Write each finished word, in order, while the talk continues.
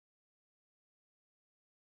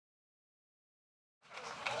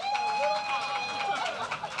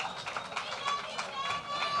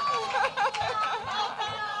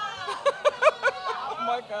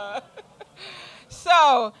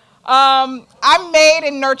I'm made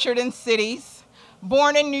and nurtured in cities,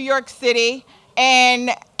 born in New York City,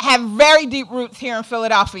 and have very deep roots here in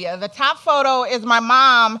Philadelphia. The top photo is my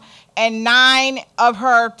mom and 9 of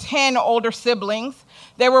her 10 older siblings.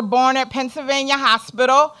 They were born at Pennsylvania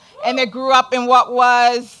Hospital, and they grew up in what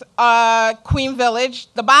was Queen Village.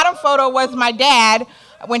 The bottom photo was my dad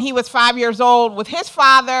when he was 5 years old with his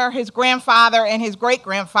father, his grandfather, and his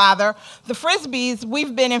great-grandfather. The Frisbys,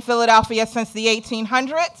 we've been in Philadelphia since the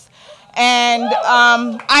 1800s, and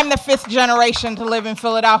I'm the 5th generation to live in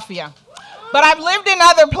Philadelphia. But I've lived in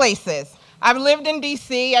other places. I've lived in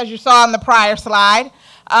D.C., as you saw on the prior slide,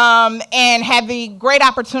 and had the great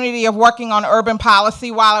opportunity of working on urban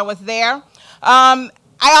policy while I was there.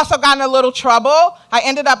 I also got in a little trouble. I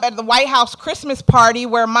ended up at the White House Christmas party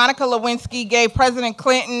where Monica Lewinsky gave President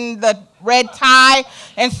Clinton the red tie,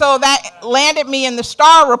 and so that landed me in the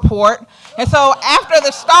Star Report. And so after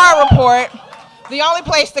the Star Report, the only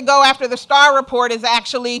place to go after the Star Report is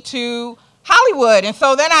actually to Hollywood. And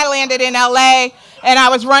so then I landed in LA, and I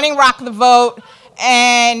was running Rock the Vote,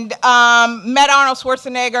 and met Arnold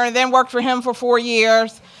Schwarzenegger, and then worked for him for 4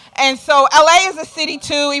 years. And so LA is a city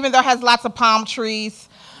too, even though it has lots of palm trees.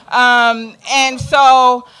 And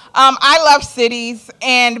so I love cities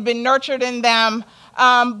and been nurtured in them.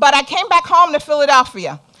 But I came back home to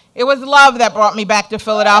Philadelphia. It was love that brought me back to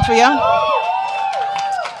Philadelphia.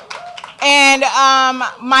 And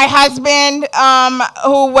my husband,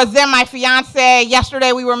 who was then my fiance,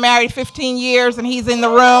 yesterday we were married 15 years, and he's in the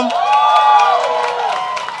room.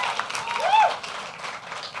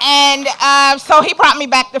 And so he brought me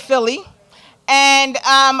back to Philly. And,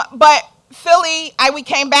 but Philly, we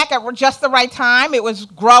came back at just the right time. It was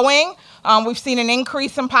growing. We've seen an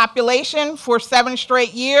increase in population for 7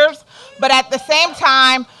 straight years. But at the same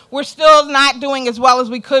time, we're still not doing as well as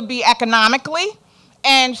we could be economically.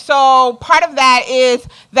 And so part of that is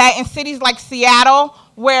that in cities like Seattle,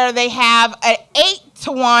 where they have an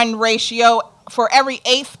 8-to-1 ratio for every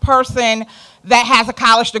 8th person that has a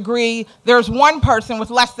college degree, there's 1 person with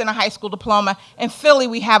less than a high school diploma. In Philly,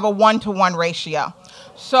 we have a 1-to-1 ratio.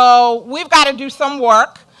 So we've got to do some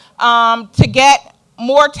work to get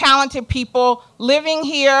more talented people living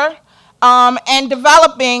here and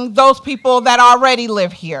developing those people that already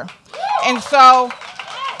live here. And so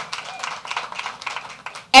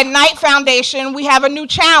at Knight Foundation, we have a new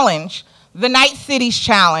challenge, the Knight Cities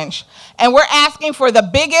Challenge. And we're asking for the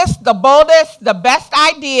biggest, the boldest, the best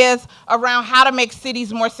ideas around how to make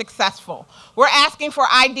cities more successful. We're asking for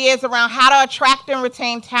ideas around how to attract and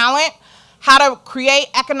retain talent, how to create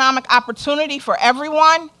economic opportunity for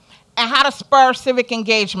everyone, and how to spur civic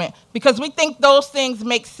engagement, because we think those things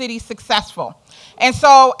make cities successful. And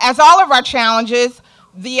so, as all of our challenges,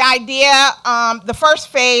 the idea, the first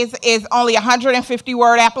phase is only a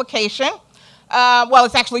 150-word application. Well,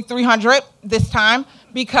 it's actually 300 this time,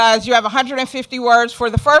 because you have 150 words for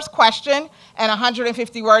the first question and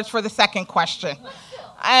 150 words for the second question.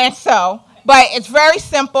 And so, but it's very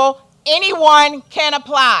simple. Anyone can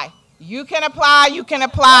apply. You can apply, you can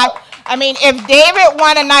apply. I mean, if David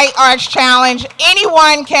won a Knight Arts Challenge,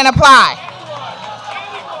 anyone can apply.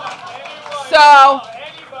 So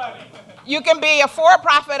you can be a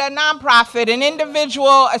for-profit, a nonprofit, an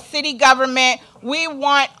individual, a city government. We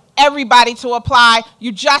want everybody to apply.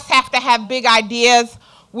 You just have to have big ideas.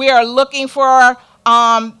 We are looking for,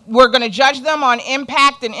 we're going to judge them on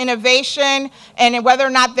impact and innovation and whether or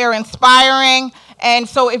not they're inspiring. And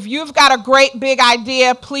so if you've got a great big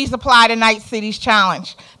idea, please apply to Knight Cities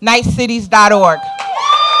Challenge, knightcities.org.